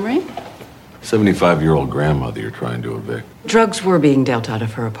 Refresh my memory. 75-year-old grandmother you're trying to evict. Drugs were being dealt out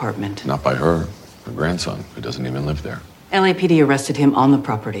of her apartment. Not by her grandson, who doesn't even live there. LAPD arrested him on the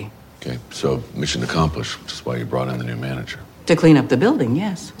property. Okay, so mission accomplished, which is why you brought in the new manager. To clean up the building,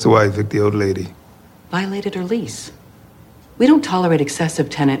 yes. So why evict the old lady? Violated her lease. We don't tolerate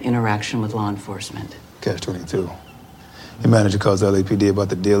excessive tenant interaction with law enforcement. Catch-22. Your manager calls LAPD about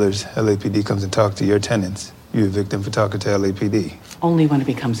the dealers. LAPD comes and talks to your tenants. You evict them for talking to LAPD. Only when it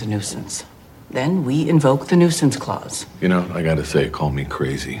becomes a nuisance. Then we invoke the nuisance clause. You know, I gotta say, call me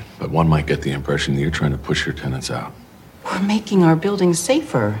crazy, but one might get the impression that you're trying to push your tenants out. We're making our buildings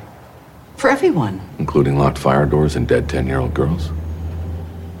safer. For everyone. Including locked fire doors and dead 10-year-old girls.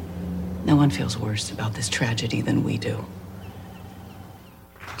 No one feels worse about this tragedy than we do.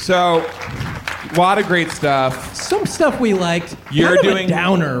 So, a lot of great stuff. Some stuff we liked. You're kind of doing a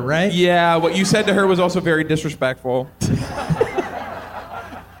downer, right? Yeah, what you said to her was also very disrespectful.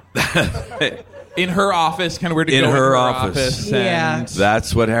 In her office, kind of weird to In go her in her office. Yeah. and-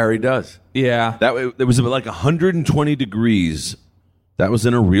 That's what Harry does. Yeah. It was like 120 degrees. That was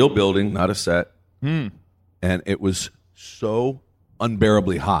in a real building, not a set. And it was so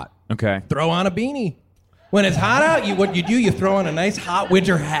unbearably hot. Okay. Throw on a beanie. When it's hot out, what you do, you throw on a nice hot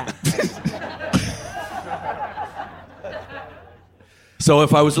winter hat. So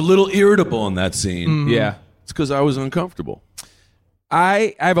if I was a little irritable in that scene, Yeah. it's because I was uncomfortable.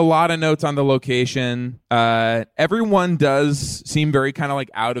 I have a lot of notes on the location. Everyone does seem very kind of like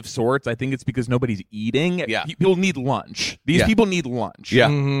out of sorts. I think it's because nobody's eating. Yeah. People need lunch. These Yeah. people need lunch.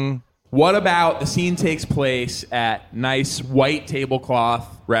 Yeah. What about the scene takes place at nice white tablecloth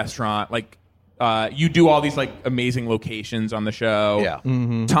restaurant? Like, you do all these like amazing locations on the show. Yeah.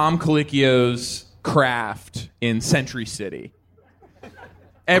 Tom Colicchio's craft in Century City.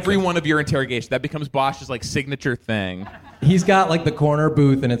 Every one of your interrogations, that becomes Bosch's like signature thing. He's got like the corner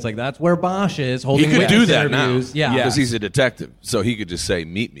booth, and it's like, that's where Bosch is, He holding could do witness that interviews. now. Yeah. Because he's a detective. So he could just say,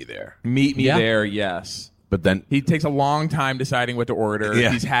 meet me there. Meet me Yeah. there, yes. But then He takes a long time deciding what to order.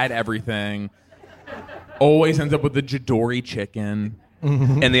 Yeah. He's had everything. Always ends up with the Jadori chicken.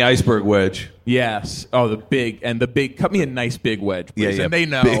 and the iceberg wedge. Yes. Oh, the big. Cut me a nice big wedge, please. Yeah, yeah. And they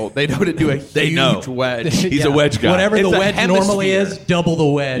know to do a huge wedge. He's a wedge guy. Whatever It's the a wedge normally hemisphere. is, double the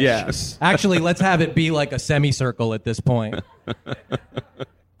wedge. Yes. Actually, let's have it be like a semicircle at this point.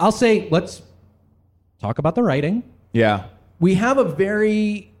 I'll say, let's talk about the writing. Yeah. We have a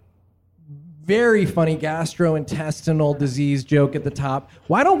very, very funny gastrointestinal disease joke at the top.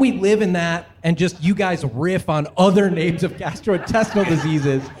 Why don't we live in that and just you guys riff on other names of gastrointestinal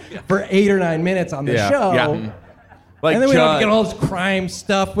diseases for 8 or 9 minutes on the show? Yeah. Like and then we don't Judd. get all this crime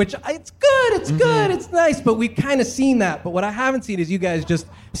stuff, which it's good, it's nice, but we've kind of seen that. But what I haven't seen is you guys just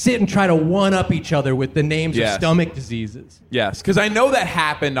sit and try to one-up each other with the names of stomach diseases. Yes, because I know that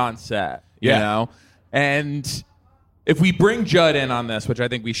happened on set, you know? And if we bring Judd in on this, which I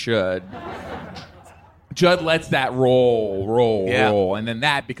think we should, Judd lets that roll, and then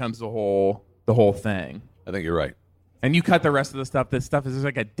that becomes the whole thing. I think you're right. And you cut the rest of the stuff. This stuff is just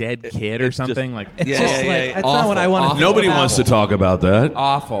like a dead kid or something. That's not what I want to do. Nobody wants to talk about that.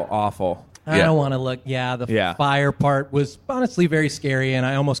 Awful. I don't want to look. The fire part was honestly very scary, and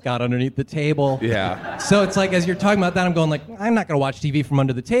I almost got underneath the table. Yeah. So it's like, as you're talking about that, I'm going like, I'm not going to watch TV from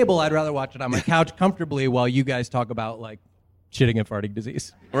under the table. I'd rather watch it on my couch comfortably while you guys talk about like shitting and farting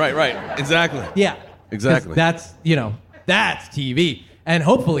disease. Right. Exactly. Yeah. Exactly. That's that's TV, and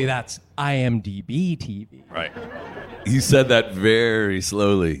hopefully that's IMDb TV. Right. You said that very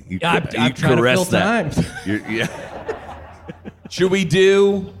slowly. I'm trying to fill that. time. Should we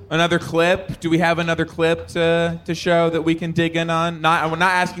do another clip? Do we have another clip to show that we can dig in on? I'm not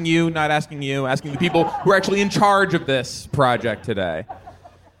asking you, asking the people who are actually in charge of this project today.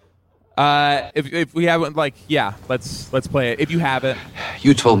 If we haven't, let's play it. If you have it.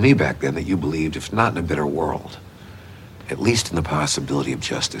 You told me back then that you believed, if not in a better world, at least in the possibility of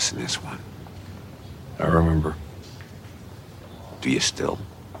justice in this one. I remember. Do you still?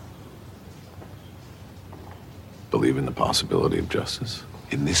 Believe in the possibility of justice.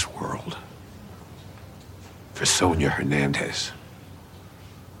 In this world. For Sonia Hernandez.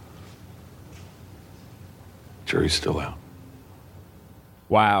 Jury's still out.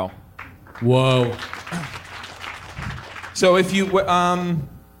 Wow. Whoa. So if you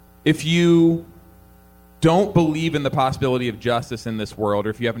don't believe in the possibility of justice in this world, or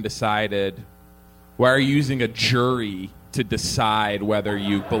if you haven't decided, why are you using a jury to decide whether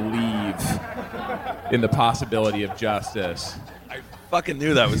you believe in the possibility of justice? I fucking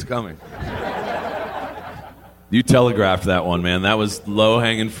knew that was coming. You telegraphed that one, man. That was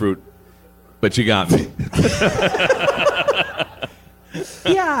low-hanging fruit, but you got me.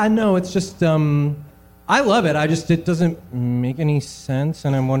 Yeah, no, it's just, I love it. It doesn't make any sense,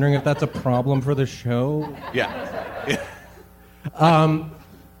 and I'm wondering if that's a problem for the show. Yeah.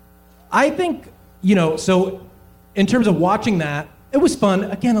 I think, so in terms of watching that, it was fun.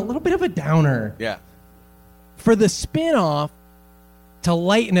 Again, a little bit of a downer. Yeah. For the spin-off, to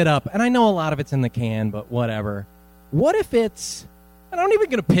lighten it up, and I know a lot of it's in the can, but whatever. What if it's, and I'm not even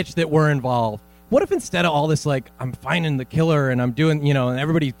going to pitch that we're involved. What if instead of all this, like, I'm finding the killer and I'm doing, and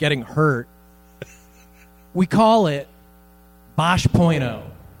everybody's getting hurt, we call it Bosch .0.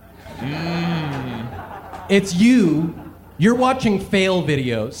 It's you're watching fail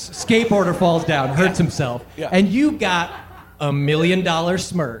videos. Skateboarder falls down, hurts himself, and you got $1 million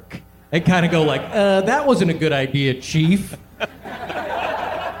smirk and kind of go like, that wasn't a good idea, chief.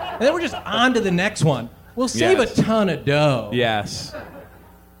 And then we're just on to the next one. We'll save a ton of dough. Yes.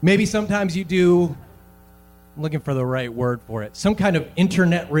 Maybe sometimes you do, I'm looking for the right word for it, some kind of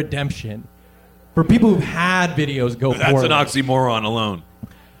internet redemption for people who've had videos go That's poorly. an oxymoron alone.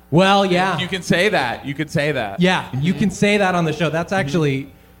 Well, yeah. You can say that. Yeah, you can say that on the show. That's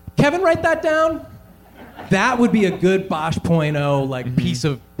actually, Kevin, write that down. That would be a good Bosch .0 piece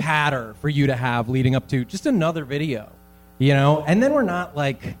of patter for you to have leading up to just another video, And then we're not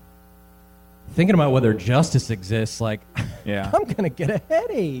thinking about whether justice exists. I'm gonna get a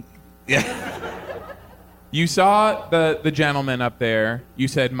headache. Yeah. You saw the gentleman up there. You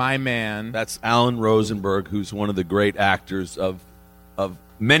said, "My man." That's Alan Rosenberg, who's one of the great actors of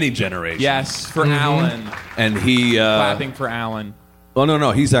many generations. Yes, for Alan. And he clapping for Alan. Oh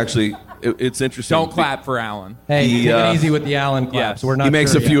no, he's actually. It's interesting. Don't clap for Alan. Hey, take it easy with the Alan claps. Yes. We're not. He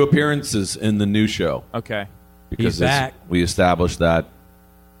makes sure a few yet. appearances in the new show. Okay. Because He's back. we established that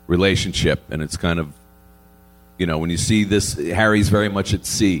relationship, and it's kind of, when you see this, Harry's very much at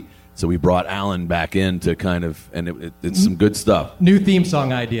sea. So we brought Alan back in to kind of, and it's some good stuff. New theme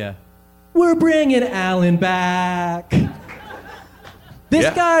song idea. We're bringing Alan back. This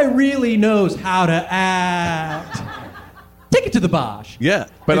guy really knows how to act. Take it to the Bosch. Yeah.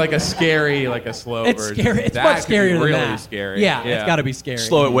 But like a scary, like a slow It's version. scary. It's That much could be scarier than really that. Scary. Yeah, it's got to be scary.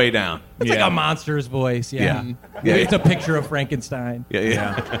 Slow it way down. It's like a monster's voice. Yeah. It's a picture of Frankenstein.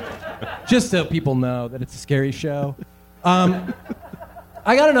 Yeah. Just so people know that it's a scary show. I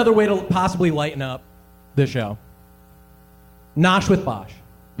got another way to possibly lighten up the show. Nosh with Bosch.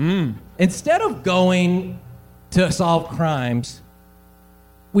 Instead of going to solve crimes,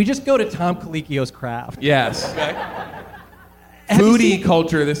 we just go to Tom Colicchio's Craft. Yes. Have you Foodie seen-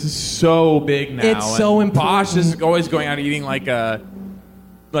 culture. This is so big now. It's so and Bosch important. is always going out and eating like a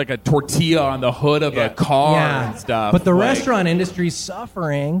tortilla on the hood of a car and stuff. But the Like- restaurant industry's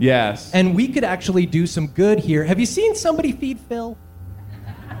suffering. Yes. And we could actually do some good here. Have you seen Somebody Feed Phil?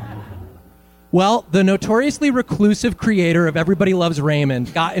 Well, the notoriously reclusive creator of Everybody Loves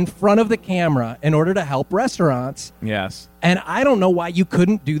Raymond got in front of the camera in order to help restaurants. Yes. And I don't know why you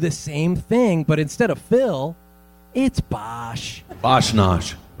couldn't do the same thing, but instead of Phil, it's Bosch. Bosch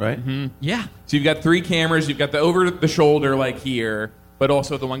Nosh, right? Yeah. So you've got 3 cameras. You've got the over the shoulder like here, but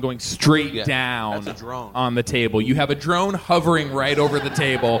also the one going straight down That's a drone. on the table. You have a drone hovering right over the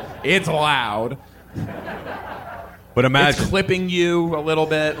table. It's loud. But imagine. It's clipping you a little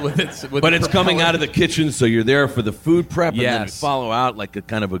bit with its. But it's coming out of the kitchen, so you're there for the food prep, and then you Yes. follow out like a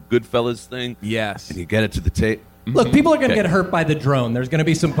kind of a Goodfellas thing. Yes. And you get it to the table. Look, people are going to Okay. get hurt by the drone. There's going to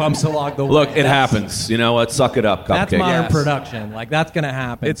be some bumps along the way. Look, it That's- happens. You know what? Suck it up, cupcake. That's modern Yes. production. Like, that's going to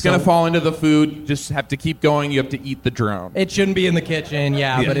happen. It's going to fall into the food. You just have to keep going. You have to eat the drone. It shouldn't be in the kitchen,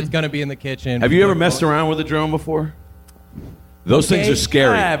 Yeah. but it's going to be in the kitchen. Have you ever messed around with a drone before? Those things are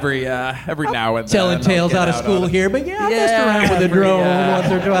scary. Every now and then. Telling I'll tales get out of school on it. here, but I messed around with a drone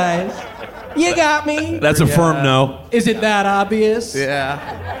once or twice. You got me. That's a firm no. Is it that obvious?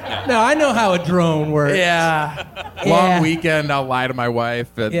 Yeah. No, I know how a drone works. Yeah. Long weekend, I'll lie to my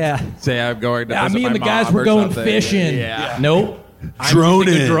wife and say I'm going to visit me and my the guys mom were or going something. fishing. Yeah. Nope. I'm Drone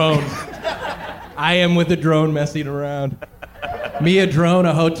using a in. drone. I am with a drone messing around. Me, a drone,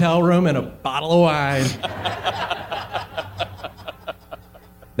 a hotel room, and a bottle of wine.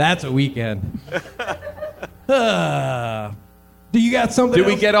 That's a weekend. Do you got something Did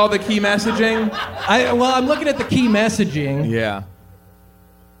we else? get all the key messaging? I'm looking at the key messaging. Yeah.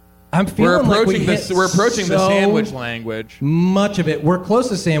 I'm feeling We're like we approaching hit this. We're approaching the so sandwich language. Much of it. We're close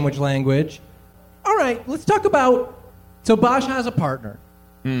to sandwich language. All right, let's talk about. So Bosch has a partner.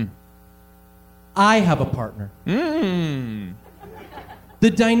 I have a partner. The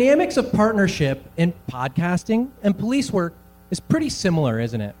dynamics of partnership in podcasting and police work is pretty similar,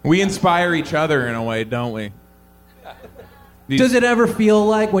 isn't it? We inspire each other in a way, don't we? Does it ever feel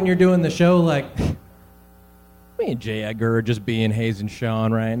like when you're doing the show, like me and J. Edgar are just being Hayes and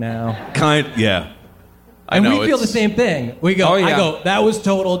Sean right now? Yeah. I And know, we feel the it's- same thing. We go, Oh, yeah. I go, that was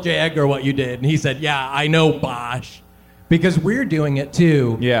total J. Edgar what you did. And he said, yeah, I know, Bosch. Because we're doing it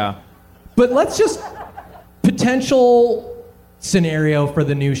too. Yeah. But let's just, potential scenario for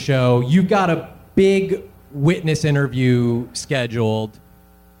the new show. You've got a big witness interview scheduled.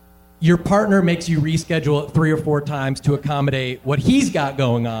 Your partner makes you reschedule it 3 or 4 times to accommodate what he's got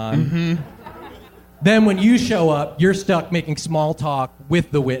going on. Then when you show up, you're stuck making small talk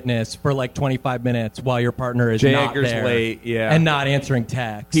with the witness for like 25 minutes while your partner is J. not Edgar's there late, yeah. and not answering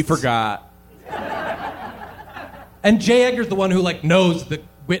texts. He forgot. And J. Edgar's the one who like knows the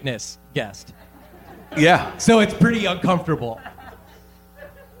witness guest. Yeah. So it's pretty uncomfortable.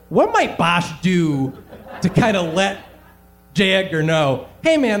 What might Bosch do to kind of let J. Edgar know,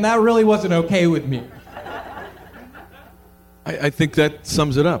 hey man, that really wasn't okay with me? I think that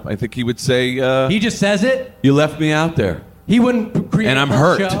sums it up. I think he would say, He just says it? you left me out there. He wouldn't create And I'm a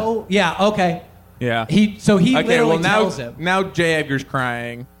hurt. show? Yeah, okay. Yeah. He Okay, literally well now, tells him. now J. Edgar's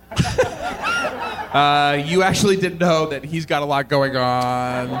crying. You actually didn't know that he's got a lot going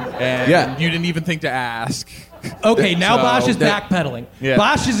on, and Yeah. you didn't even think to ask. Okay, now So Bosch is that- backpedaling. Yeah.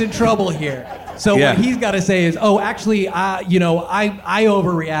 Bosch is in trouble here. So Yeah. what he's got to say is, oh, actually, I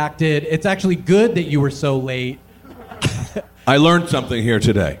overreacted. It's actually good that you were so late. I learned something here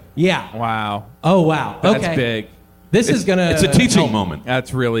today. Yeah. Wow. Oh, wow. That's Okay. big. This is going to... It's a teaching moment.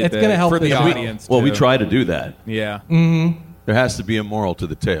 That's really It's big gonna help for the this week. audience. Well, we too. try to do that. Yeah. There has to be a moral to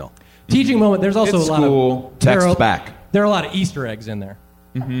the tale. Teaching moment. There's also It's a lot school. of... there Text are- back. There are a lot of Easter eggs in there.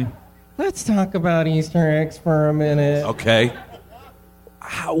 Let's talk about Easter eggs for a minute. Okay.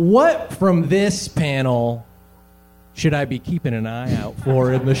 What from this panel should I be keeping an eye out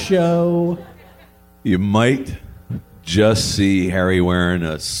for in the show? You might just see Harry wearing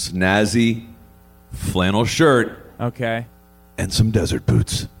a snazzy flannel shirt Okay. and some desert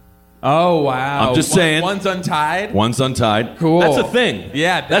boots. Oh wow. I'm just saying. One's untied. One's untied. Cool. That's a thing.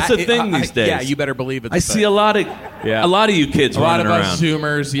 Yeah, that's a thing these days. Yeah, you better believe it. I see a lot of you kids a lot running of around. us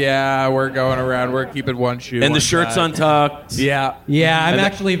Zoomers. Yeah, we're going around. We're keeping one shoe. And the one shirt's side. untucked. Yeah. Yeah, I'm And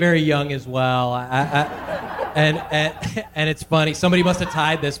actually very young as well. And it's funny. Somebody must have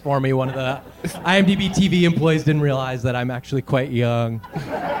tied this for me. One of the IMDb TV employees didn't realize that I'm actually quite young.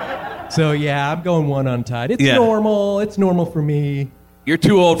 So yeah, I'm going one untied. It's Yeah. normal. It's normal for me. You're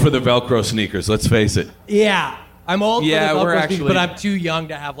too old for the Velcro sneakers, let's face it. Yeah. I'm old Yeah, for the we're Velcro actually- sneakers, but I'm too young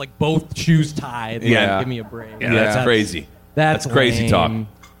to have like both shoes tied. Yeah. Like, give me a break. Yeah, that's crazy. That's crazy lame.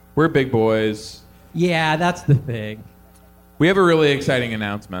 talk. We're big boys. Yeah, that's the thing. We have a really exciting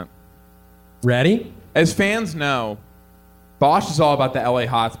announcement. Ready? As fans know, Bosch is all about the LA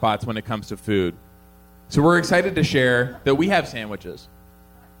hotspots when it comes to food. So we're excited to share that we have sandwiches,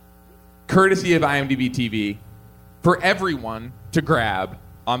 courtesy of IMDb TV, for everyone to grab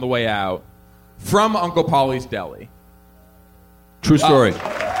on the way out from Uncle Polly's Deli. True story.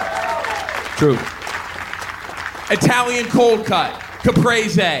 True. Italian cold cut,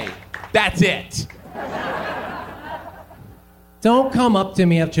 caprese. That's it. Don't come up to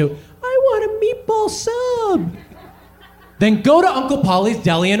me after I want a meatball sub. Then go to Uncle Polly's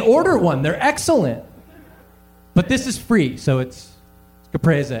Deli and order one. They're excellent. But this is free, so it's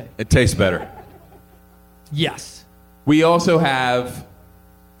caprese. It tastes better. Yes. We also have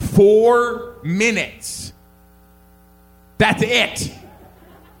 4 minutes. That's it.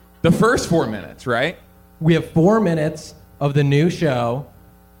 The first 4 minutes, right? We have 4 minutes of the new show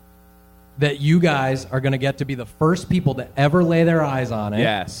that you guys are going to get to be the first people to ever lay their eyes on it.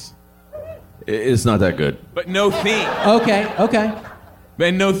 Yes. It's not that good. But no theme. Okay.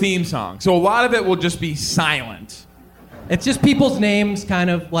 And no theme song. So a lot of it will just be silent. It's just people's names,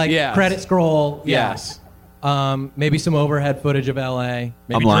 kind of like credit scroll. Yes. Maybe some overhead footage of LA. Maybe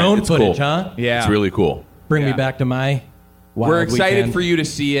I'm lying. drone It's footage, cool. huh? Yeah. It's really cool. Bring me Yeah. back to my wild We're excited weekend. for you to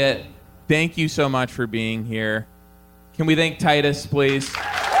see it. Thank you so much for being here. Can we thank Titus, please,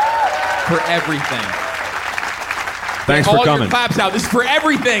 for everything? Thanks All for coming. your claps out. This is for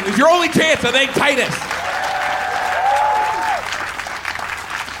everything. This is your only chance to thank Titus.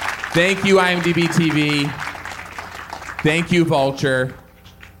 Thank you, IMDb TV. Thank you, VultureFest.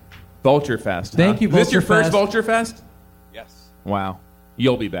 Thank you, Is this your first VultureFest. VultureFest? Yes. Wow.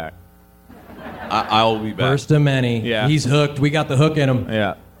 You'll be back. I'll be back. First of many. Yeah. He's hooked. We got the hook in him.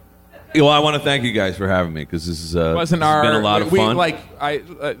 Yeah. Well, I want to thank you guys for having me because this is Wasn't this has our been a lot of fun.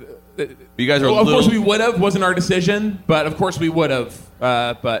 You guys are Well, a of little. course we would have. Wasn't our decision, but of course we would have.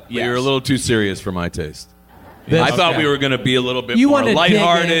 But yes. You're a little too serious for my taste. This- I thought okay. we were going to be a little bit You more want to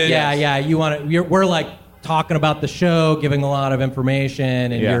lighthearted. Yeah. You want to. We're like talking about the show, giving a lot of information,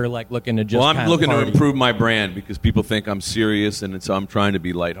 and Yeah. you're like looking to just. Well, I'm kind of looking to party. improve my brand because people think I'm serious, and so I'm trying to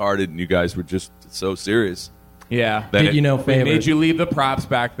be lighthearted, and you guys were just so serious. Yeah. That Did it- you know We favors? made you leave the props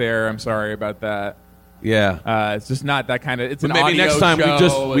back there. I'm sorry about that. Yeah. It's just not that kind of. It's But an maybe audio next time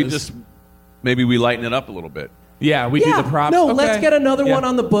show. we just maybe we lighten it up a little bit. Yeah, we do the props. No, Okay. let's get another Yeah. one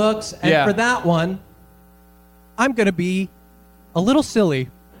on the books, and Yeah. for that one, I'm gonna be a little silly.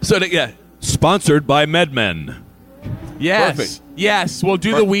 So sponsored by MedMen. Yes. Perfect. Yes, we'll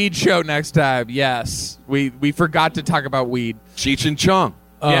do the weed show next time. Yes. We forgot to talk about weed. Cheech and Chong.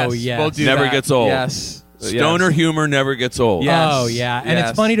 Oh, yes. yes. We'll do Never that. gets old. Yes. Stoner Yes. humor never gets old. Yes. Oh yeah, and Yes.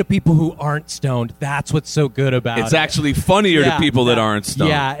 it's funny to people who aren't stoned. That's what's so good about it. It's actually funnier Yeah, to people that aren't stoned.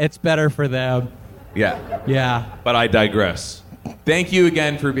 Yeah, it's better for them. Yeah. Yeah. But I digress. Thank you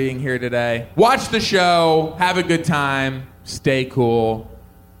again for being here today. Watch the show. Have a good time. Stay cool.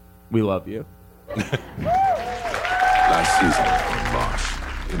 We love you. Last season on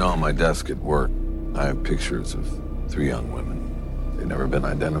Bosch, on my desk at work, I have pictures of 3 young women. They've never been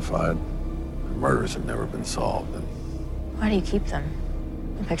identified. Their murders have never been solved. And Why do you keep them?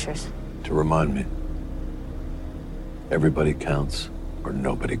 The pictures. to remind me, everybody counts or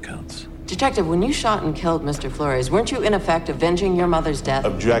nobody counts. Detective, when you shot and killed Mr. Flores, weren't you in effect avenging your mother's death?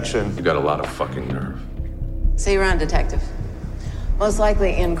 Objection. You got a lot of fucking nerve. See you around, Detective. Most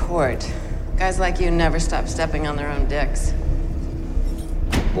likely in court. Guys like you never stop stepping on their own dicks.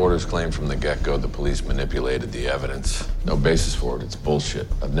 Borders claimed from the get-go the police manipulated the evidence. No basis for it. It's bullshit.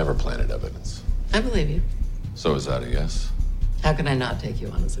 I've never planted evidence. I believe you. So is that a yes? How can I not take you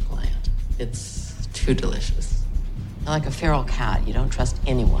on as a client? It's too delicious. You're like a feral cat. You don't trust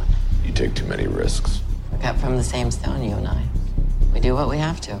anyone. You take too many risks. We're cut from the same stone, you and I. We do what we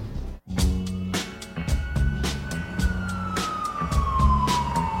have to.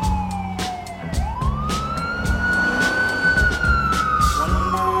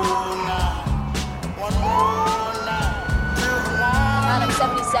 Adam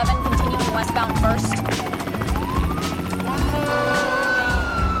 77, continuing westbound first.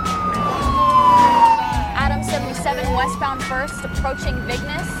 Adam 77, westbound first, approaching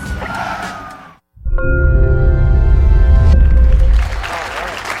Vignes.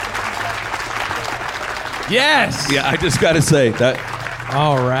 Yes. Yeah, I just got to say that.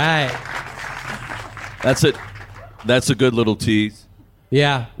 All right. That's it. That's a good little tease.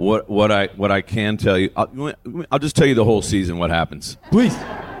 Yeah. What I can tell you, I'll just tell you the whole season. What happens? Please.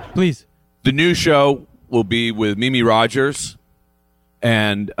 The new show will be with Mimi Rogers,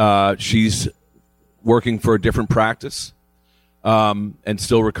 and she's working for a different practice and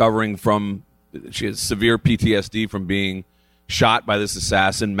still recovering from. She has severe PTSD from being shot by this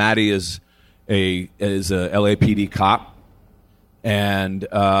assassin. Maddie is a LAPD cop, and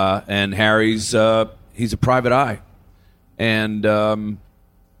Harry's he's a private eye, and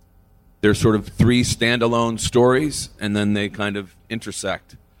there's sort of 3 standalone stories, and then they kind of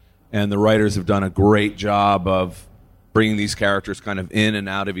intersect. And the writers have done a great job of bringing these characters kind of in and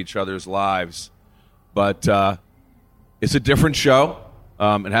out of each other's lives. But it's a different show.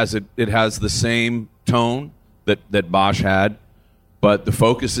 It has the same tone that Bosch had, but the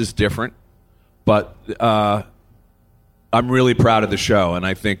focus is different. But I'm really proud of the show, and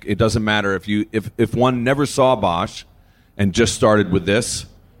I think it doesn't matter if one never saw Bosch and just started with this,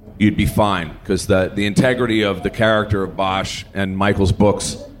 you'd be fine, because the integrity of the character of Bosch and Michael's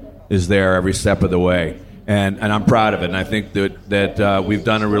books is there every step of the way. And I'm proud of it, and I think that we've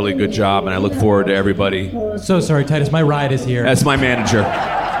done a really good job, and I look forward to everybody. So sorry, Titus, my ride is here. That's my manager.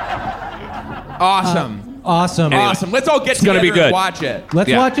 Awesome. Awesome. Anyway, Awesome. Let's all get it's together gonna be good. and watch it.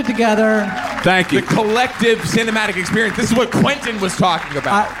 Let's watch it together. Thank you. The collective cinematic experience. This is what Quentin was talking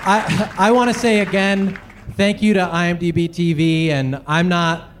about. I want to say again, thank you to IMDb TV, and I'm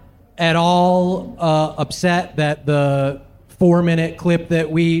not at all upset that the 4-minute clip that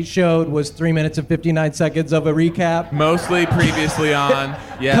we showed was 3 minutes and 59 seconds of a recap. Mostly previously on.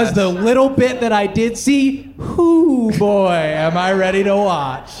 Yes. Because the little bit that I did see, whoo boy, am I ready to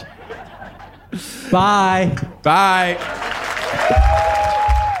watch. Bye. Bye.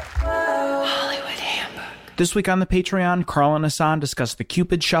 This week on the Patreon, Carl and Hassan discuss the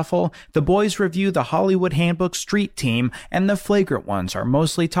Cupid Shuffle, the boys review the Hollywood Handbook Street Team, and the Flagrant Ones are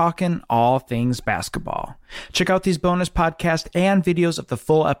mostly talking all things basketball. Check out these bonus podcasts and videos of the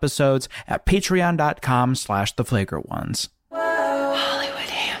full episodes at patreon.com/theflagrant-ones.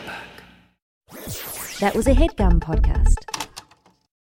 That was a HeadGum podcast.